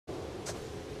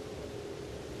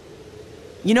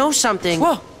You know something?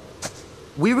 Whoa!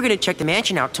 We were gonna check the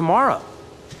mansion out tomorrow.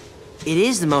 It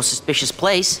is the most suspicious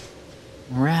place.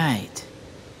 Right.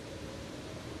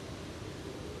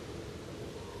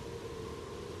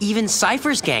 Even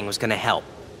Cypher's gang was gonna help.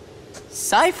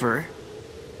 Cypher?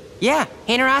 Yeah,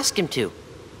 Hayner asked him to.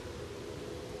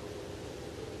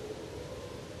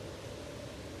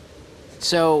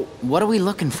 So, what are we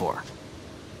looking for?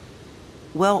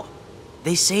 Well,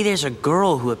 they say there's a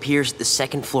girl who appears at the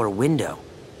second floor window,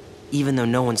 even though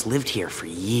no one's lived here for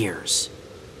years.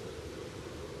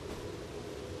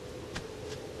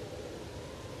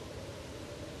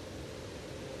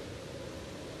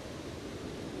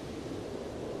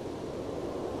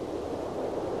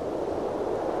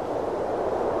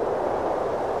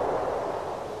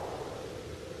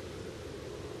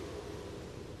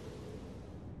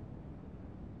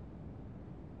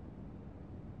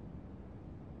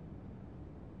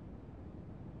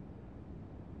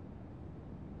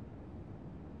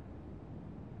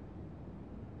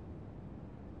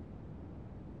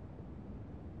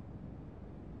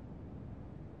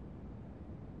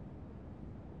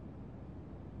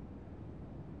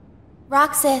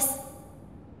 Roxas.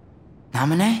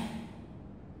 Namine?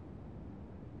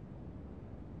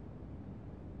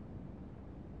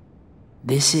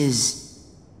 This is...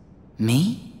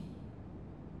 me?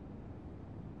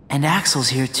 And Axel's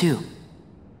here too.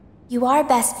 You are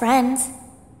best friends.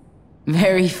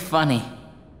 Very funny.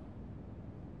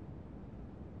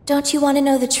 Don't you want to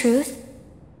know the truth?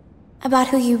 About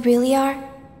who you really are?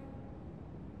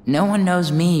 No one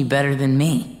knows me better than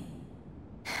me.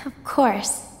 Of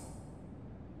course.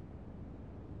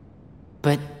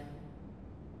 But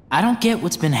I don't get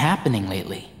what's been happening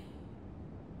lately.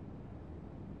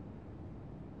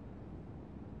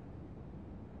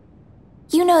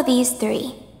 You know these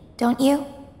three, don't you?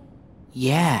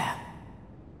 Yeah.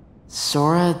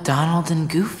 Sora, Donald, and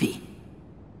Goofy.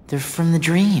 They're from the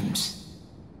dreams.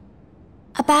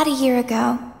 About a year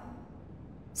ago,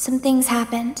 some things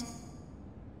happened.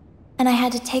 And I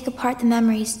had to take apart the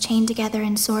memories chained together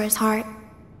in Sora's heart.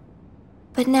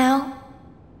 But now,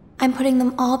 I'm putting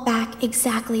them all back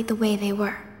exactly the way they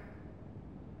were.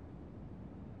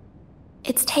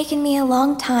 It's taken me a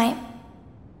long time,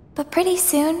 but pretty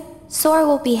soon, Sora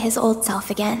will be his old self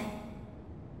again.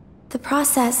 The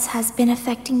process has been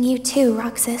affecting you too,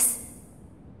 Roxas.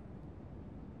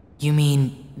 You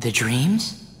mean the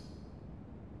dreams?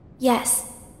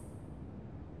 Yes.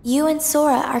 You and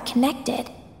Sora are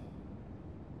connected.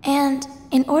 And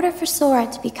in order for Sora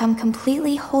to become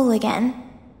completely whole again,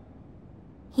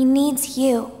 he needs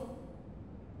you.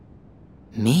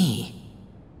 Me?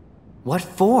 What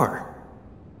for?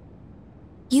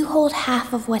 You hold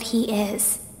half of what he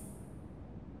is.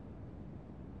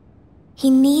 He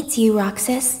needs you,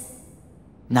 Roxas.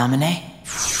 Namine?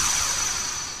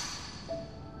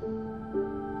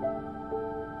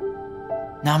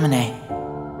 Namine.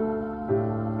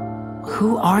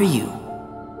 Who are you?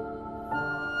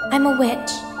 I'm a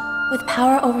witch, with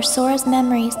power over Sora's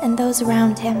memories and those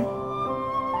around him.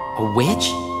 A witch?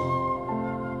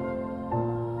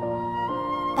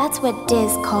 That's what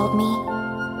Diz called me.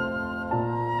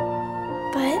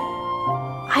 But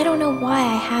I don't know why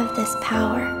I have this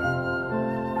power.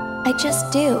 I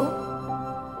just do.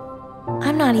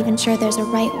 I'm not even sure there's a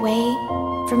right way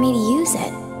for me to use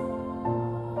it.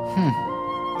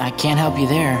 I can't help you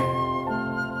there.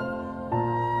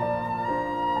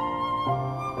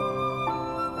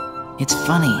 It's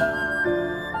funny.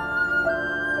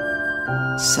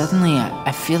 Suddenly,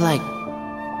 I feel like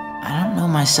I don't know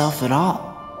myself at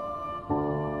all.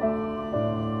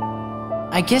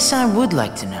 I guess I would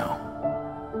like to know.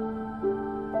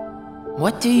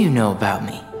 What do you know about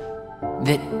me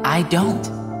that I don't?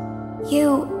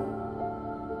 You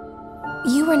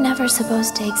were never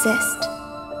supposed to exist,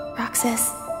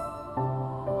 Roxas.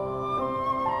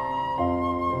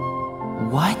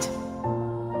 What?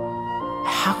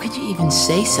 How could you even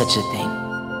say such a thing?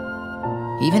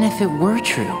 Even if it were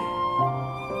true.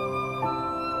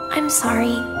 I'm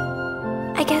sorry.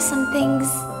 I guess some things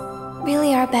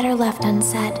really are better left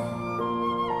unsaid.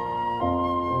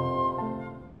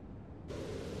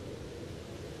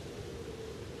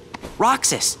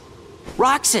 Roxas!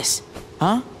 Roxas!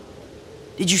 Huh?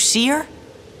 Did you see her?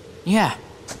 Yeah.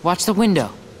 Watch the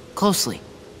window. Closely.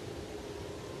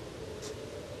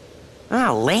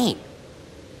 Ah, lame.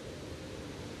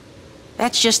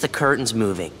 That's just the curtains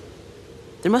moving.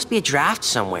 There must be a draft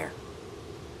somewhere.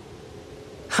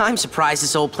 I'm surprised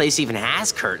this old place even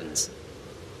has curtains.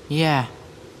 Yeah.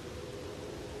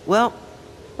 Well,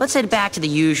 let's head back to the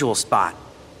usual spot.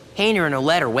 Hayner and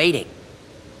Olette are waiting.